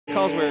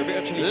cars were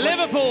virtually...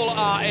 Liverpool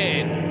are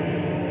in.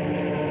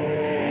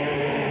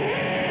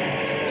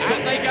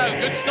 And they go.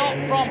 Good stop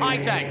from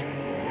High-Tech.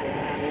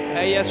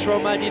 AS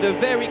Roma did a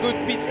very good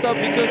pit stop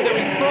because they're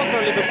in front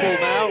of Liverpool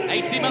now.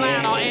 AC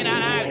Milan are in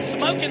and out,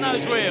 smoking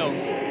those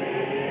wheels.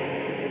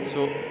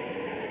 So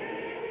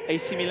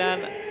AC Milan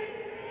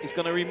is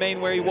going to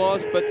remain where he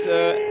was, but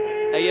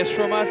AS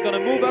Roma is going to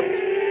move up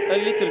a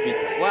little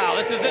bit. Wow,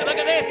 this is it. Look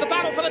at this. The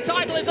battle for the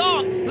title is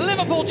on.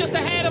 Liverpool just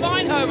ahead of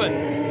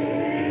Eindhoven.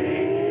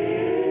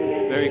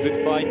 Very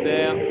good fight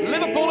there.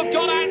 Liverpool have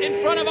got out in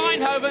front of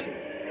Eindhoven.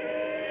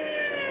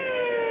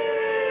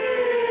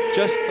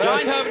 But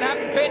Eindhoven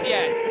haven't pit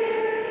yet.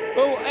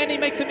 Oh, and he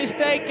makes a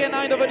mistake, and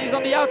Eindhoven is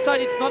on the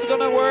outside. It's not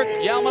going to work.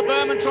 Jelmer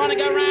Berman trying to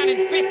go round in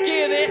 5th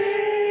gear this.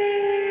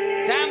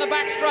 Down the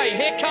back straight.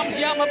 Here comes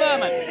Jelmer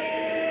Berman.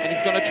 And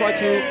he's going to try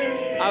to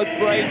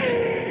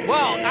outbrake.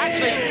 Well,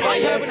 actually,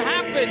 Eindhoven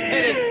have been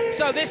pitted.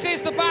 So this is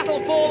the battle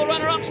for the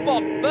runner-up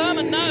spot.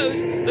 Berman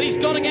knows that he's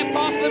got to get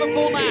past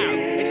Liverpool now.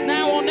 It's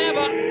now or never.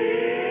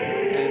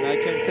 And I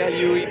can tell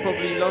you he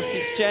probably lost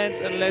his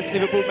chance unless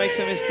Liverpool makes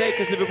a mistake,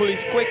 because Liverpool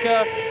is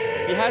quicker.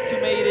 He had to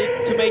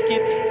make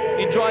it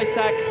in dry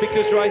sack,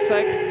 because dry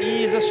sack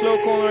is a slow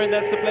corner and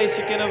that's the place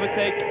you can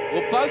overtake.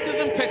 Well, both of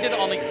them pitted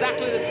on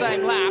exactly the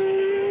same lap.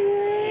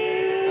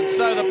 And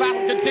so the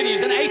battle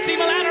continues, and AC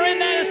Milan are in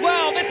there as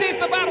well. This is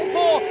the battle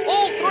for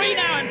all three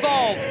now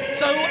involved.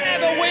 So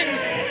whoever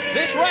wins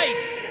this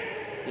race.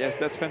 Yes,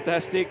 that's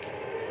fantastic.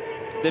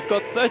 They've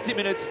got 30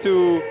 minutes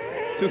to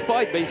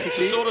fight,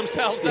 basically. To sort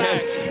themselves out.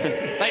 Yes.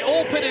 They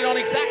all pitted on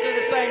exactly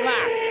the same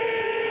lap.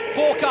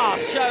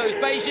 Forecast shows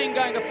Beijing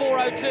going to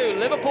 4:02.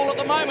 Liverpool at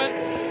the moment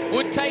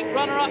would take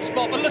runner-up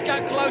spot, but look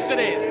how close it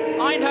is.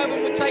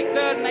 Eindhoven would take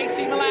 3rd and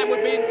AC Milan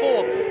would be in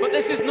 4th. But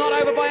this is not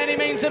over by any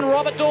means, and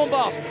Robert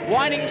Dornbos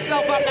winding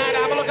himself up now to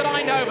have a look at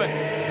Eindhoven.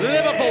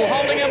 Liverpool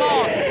holding him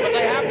on, but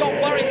they have got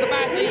worries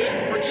about the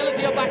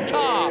fragility of that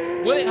car.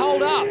 Will it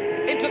hold up?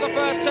 Into the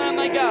first turn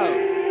they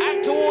go.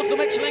 Out towards the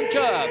Michelin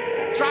curve.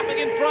 Traffic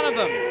in front of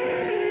them.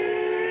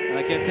 And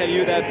I can tell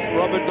you that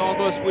Robert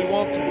Dornbos will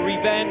want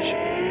revenge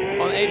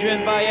on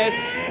Adrian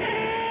Valles.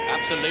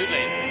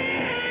 Absolutely.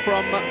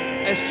 From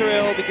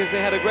Estoril, because they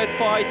had a great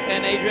fight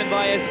and Adrian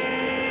Valles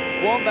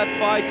won that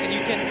fight, and you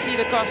can see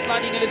the car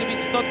sliding a little bit.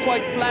 It's not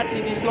quite flat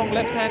in this long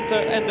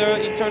left-hander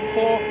in turn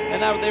 4,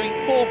 and now they're in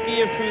 4th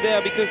gear through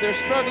there because they're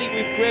struggling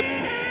with grip.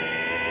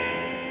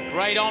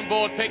 Great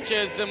onboard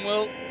pictures, and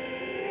we'll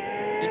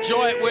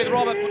enjoy it with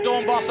Robert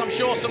Dornbos, I'm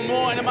sure some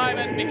more in a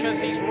moment,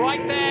 because he's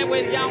right there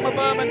with Jelmer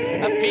Berman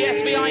at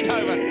PSV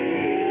Eindhoven.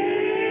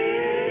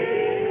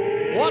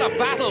 What a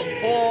battle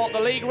for the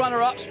league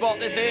runner-up spot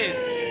this is.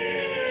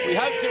 We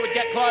hoped it would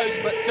get close,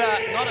 but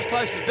not as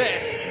close as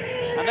this.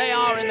 And they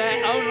are in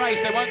their own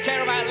race. They won't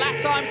care about lap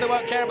times. They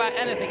won't care about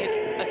anything.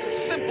 It's a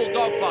simple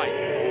dogfight.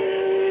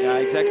 Yeah,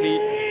 exactly.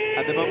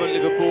 At the moment,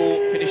 Liverpool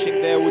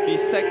finishing there would be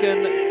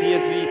 2nd,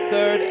 PSV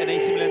 3rd, and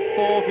AC Milan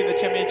 4th in the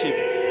championship.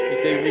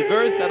 If they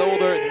reverse that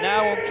order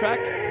now on track,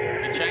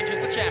 it changes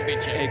the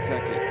championship.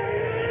 Exactly.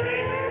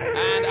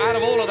 And out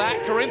of all of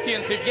that,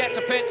 Corinthians, who've yet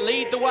to pit,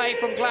 lead the way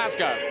from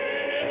Glasgow.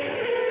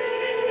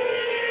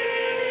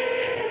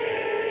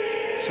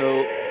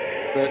 So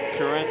the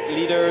current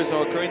leaders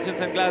are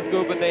Corinthians and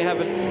Glasgow, but they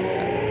haven't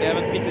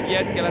pitted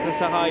yet.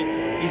 Galatasaray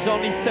is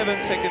only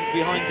 7 seconds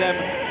behind them.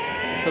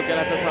 So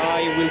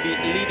Galatasaray will be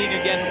leading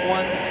again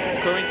once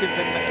Corinthians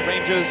and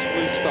Rangers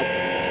will stop.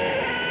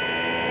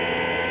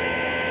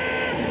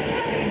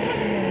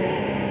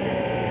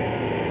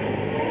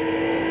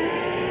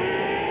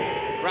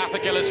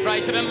 Graphic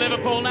illustration, and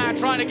Liverpool now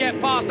trying to get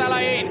past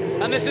Alain,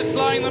 and this is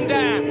slowing them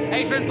down.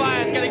 Adrian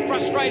Valles getting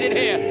frustrated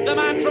here. The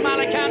man from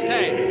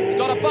Alicante.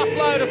 Got a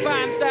busload of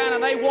fans down,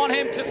 and they want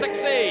him to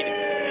succeed.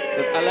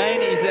 But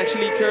Alain is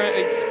actually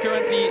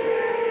currently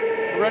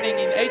running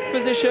in 8th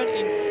position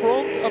in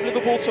front of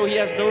Liverpool, so he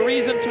has no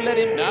reason to let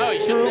him No, he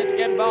shouldn't let him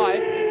get by.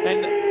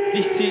 And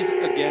this is,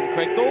 again,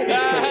 Craig Dolby.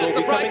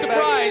 Surprise,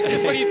 surprise.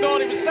 Just when you thought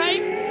it was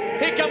safe,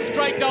 here comes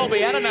Craig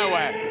Dolby out of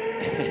nowhere.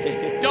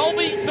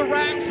 Dolby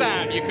surround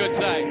sound, you could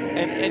say.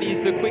 And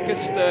he's the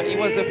quickest, he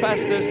was the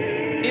fastest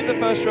in the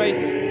first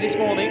race this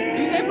morning.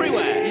 He's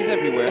everywhere. He's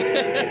everywhere.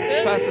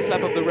 Fastest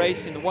lap of the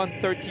race in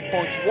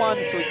 1:30.1,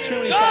 so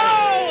extremely fast.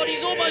 Oh, and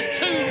he's almost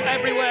 2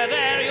 everywhere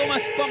there. He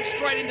almost bumped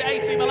straight into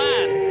AC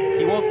Milan.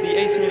 He wants the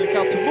AC Milan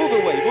car to move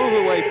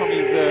away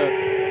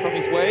from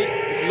his way.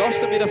 He's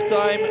lost a bit of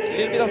time, a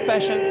little bit of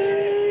patience.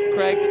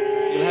 Craig,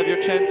 you'll have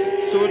your chance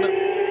soon.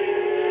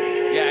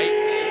 Yeah,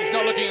 he's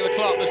not looking at the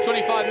clock. There's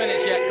 25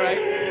 minutes yet, Craig.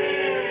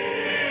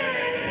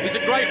 He's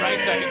a great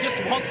racer. He just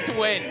wants to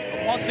win,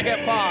 wants to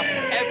get past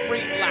every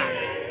lap.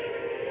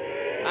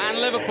 And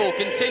Liverpool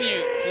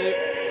continue to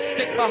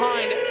stick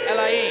behind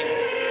Alain.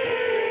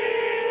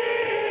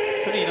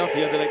 Funny enough,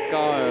 the underleg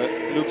car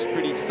looks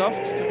pretty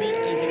soft to me.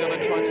 Is he going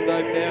to try to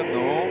dive there?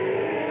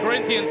 No.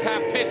 Corinthians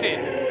have pitted.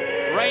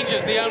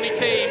 Rangers, the only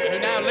team who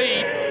now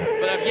lead,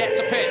 but have yet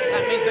to pit.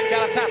 That means that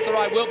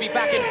Galatasaray will be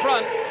back in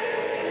front,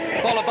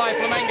 followed by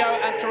Flamengo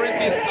and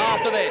Corinthians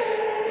after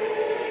this.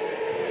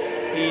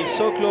 He's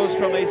so close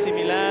from AC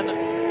Milan.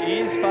 He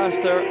is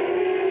faster.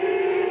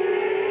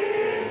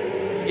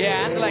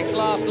 Yeah, Anderlecht's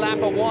last lap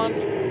of one.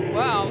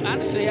 Well,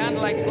 actually,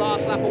 Anderlecht's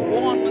last lap of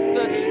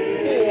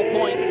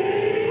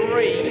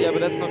 1:34.3. Yeah,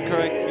 but that's not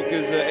correct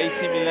because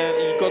AC Milan,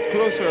 he got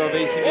closer of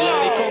AC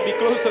Milan. He can't be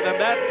closer than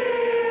that.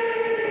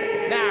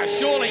 Now,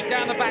 surely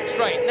down the back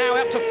straight. Now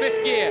up to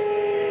 5th gear.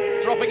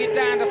 Dropping it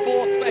down to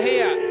 4th for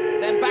here.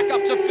 Then back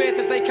up to 5th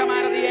as they come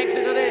out of the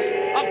exit of this.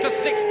 Up to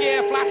 6th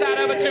gear, flat out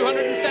over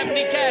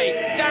 270k.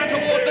 Down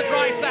towards the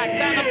dry sack.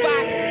 Down the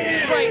back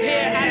straight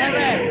here at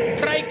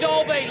Jerez. Craig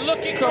Dolby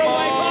looking for a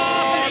way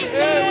past, and he's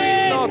doing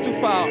it! No, too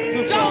far.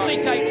 Dolby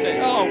takes it.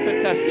 Oh,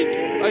 fantastic.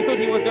 I thought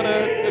he was going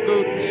to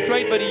go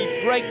straight, but he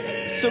braked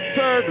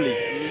superbly.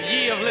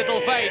 Ye of little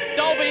faith.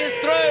 Dolby is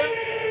through.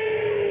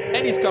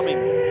 And he's coming.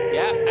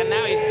 Yeah, and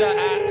now he's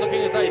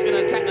looking as though he's going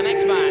to attack the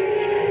next man.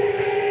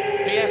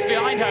 PSV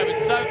Eindhoven.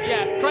 So,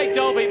 yeah, Craig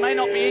Dolby may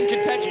not be in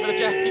contention for the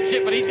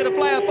championship, but he's going to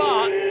play a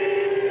part.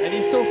 And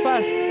he's so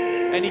fast.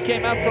 And he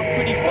came out from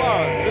pretty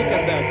far. Look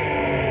at that.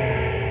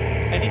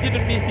 And he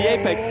didn't miss the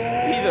apex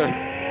either.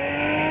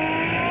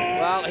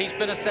 Well, he's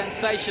been a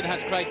sensation,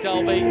 has Craig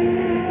Dolby. A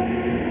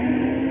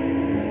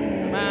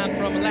man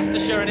from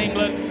Leicestershire in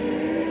England.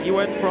 He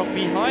went from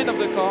behind of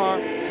the car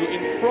to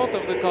in front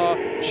of the car,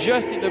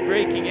 just in the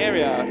braking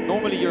area.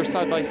 Normally you're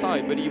side by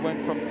side, but he went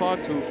from far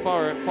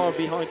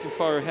behind to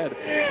far ahead,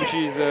 which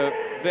is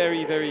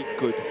very, very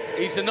good.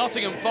 He's a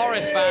Nottingham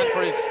Forest fan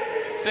for his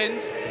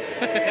sins.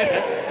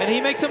 And he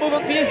makes a move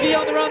on PSV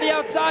around the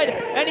outside,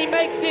 and he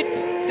makes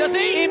it. Does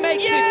he? He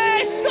makes it.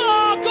 Yes!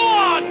 Oh, go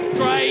on,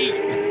 Craig!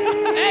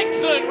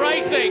 Excellent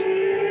racing.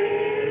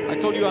 I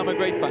told you I'm a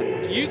great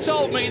fan. You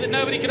told me that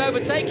nobody could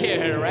overtake here,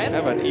 Jerez.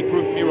 Yeah, but he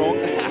proved me wrong.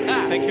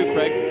 Thank you,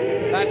 Craig.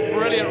 That's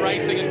brilliant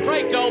racing, and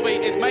Craig Dolby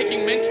is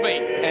making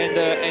mincemeat.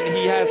 And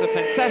he has a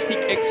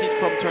fantastic exit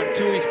from turn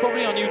 2. He's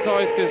probably on new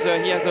tires because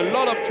he has a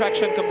lot of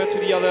traction compared to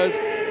the others,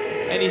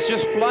 and he's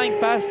just flying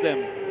past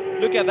them.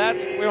 Look at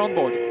that, we're on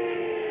board.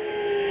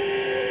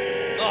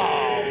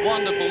 Oh,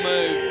 wonderful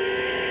move.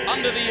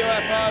 Under the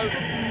UFO.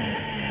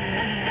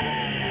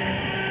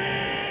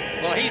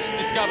 Well, he's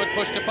discovered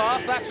push to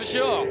pass, that's for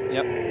sure.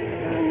 Yep.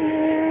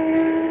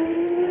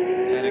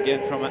 And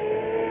again from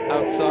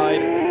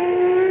outside,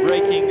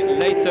 braking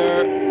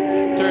later,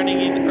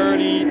 turning in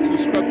early to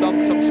scrub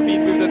down some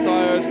speed with the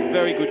tires.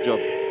 Very good job.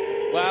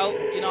 Well,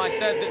 you know, I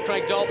said that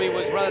Craig Dolby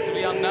was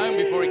relatively unknown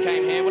before he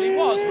came here. Well, he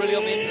was really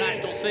on the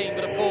international scene,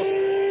 but of course,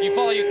 if you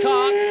follow your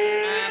karts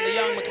and the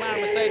young McLaren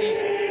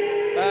Mercedes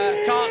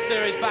kart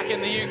series back in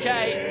the UK,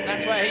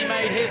 that's where he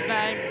made his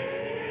name.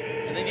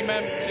 And then he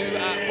moved to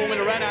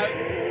Formula Renault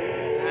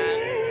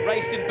and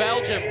raced in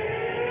Belgium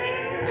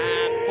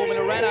and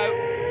Formula Renault.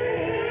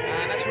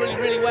 And that's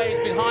really where he's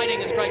been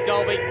hiding as Craig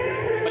Dolby.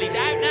 But he's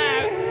out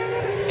now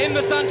in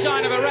the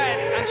sunshine of Jerez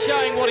and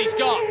showing what he's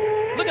got.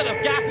 Look at the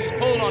gap he's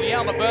pulled on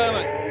Jelmer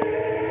Berman.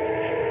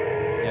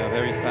 Yeah,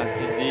 very fast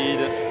indeed.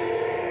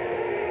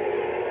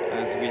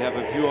 As we have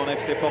a view on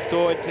FC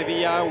Porto and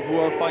Sevilla, who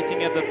are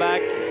fighting at the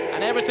back.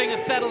 And everything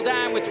has settled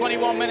down with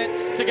 21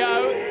 minutes to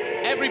go.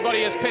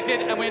 Everybody has pitted,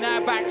 and we're now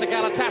back to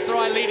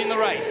Galatasaray leading the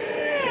race.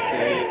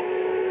 Okay.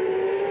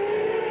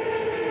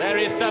 There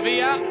is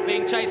Sevilla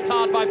being chased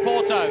hard by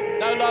Porto.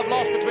 No love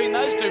lost between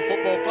those two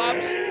football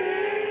clubs.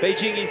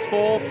 Beijing is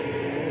 4th.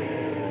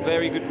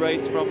 Very good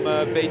race from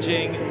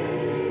Beijing.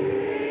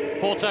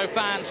 Porto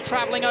fans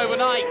travelling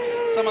overnight,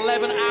 some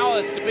 11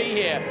 hours to be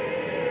here.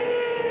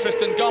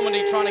 Tristan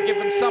Gomendi trying to give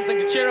them something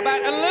to cheer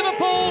about, and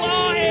Liverpool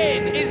are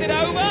in. Is it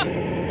over?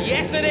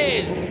 Yes, it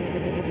is.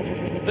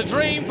 The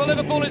dream for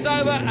Liverpool is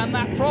over, and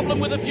that problem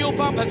with the fuel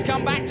pump has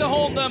come back to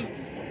haunt them.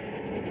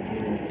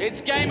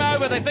 It's game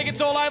over. They think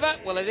it's all over.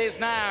 Well, it is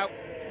now.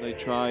 They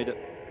tried.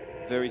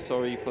 Very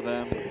sorry for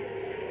them.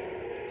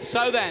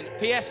 So then,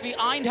 PSV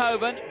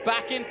Eindhoven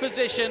back in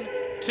position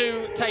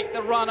to take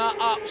the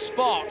runner-up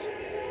spot.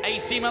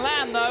 AC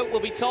Milan, though, will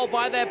be told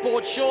by their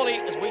board shortly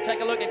as we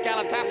take a look at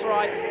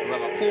Galatasaray, who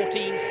have a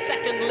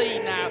 14-second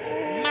lead now.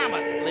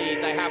 Mammoth lead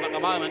they have at the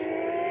moment.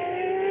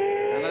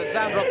 And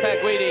Alessandro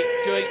Perguidi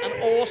doing an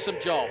awesome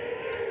job.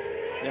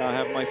 Yeah, I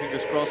have my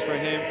fingers crossed for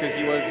him because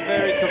he was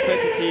very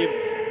competitive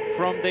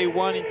from day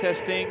one in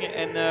testing,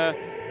 and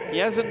he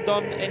hasn't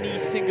done any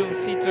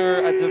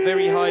single-seater at a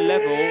very high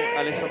level.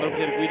 Alessandro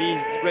Perguidi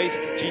has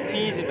raced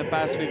GTs in the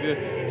past with the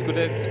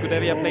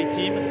Scuderia Play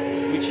team,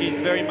 which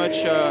is very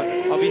much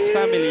of his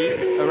family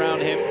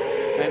around him,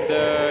 and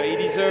he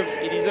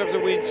deserves a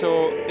win.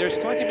 So there's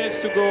 20 minutes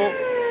to go,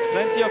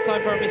 plenty of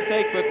time for a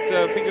mistake, but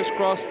fingers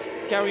crossed,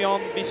 carry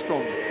on, be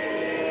strong.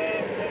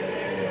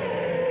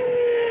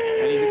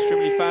 And he's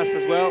extremely fast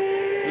as well.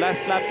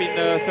 Last lap in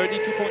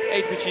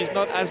 32.8, which is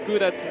not as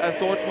good as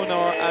Dortmund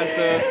or as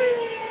the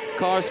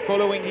cars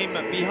following him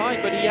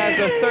behind, but he has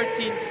a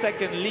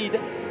 13-second lead,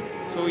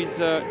 so he's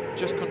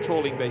just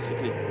controlling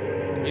basically.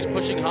 He's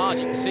pushing hard.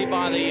 You can see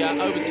by the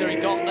oversteer he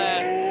got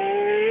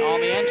there On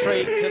the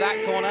entry to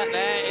that corner,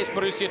 there is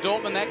Borussia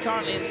Dortmund. They're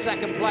currently in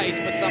second place,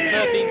 but some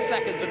 13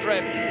 seconds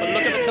adrift. But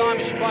look at the time,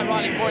 as you quite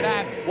rightly point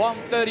out,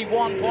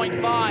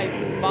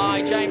 1:31.5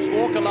 by James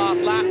Walker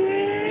last lap.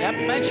 You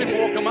haven't mentioned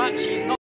Walker much. He's not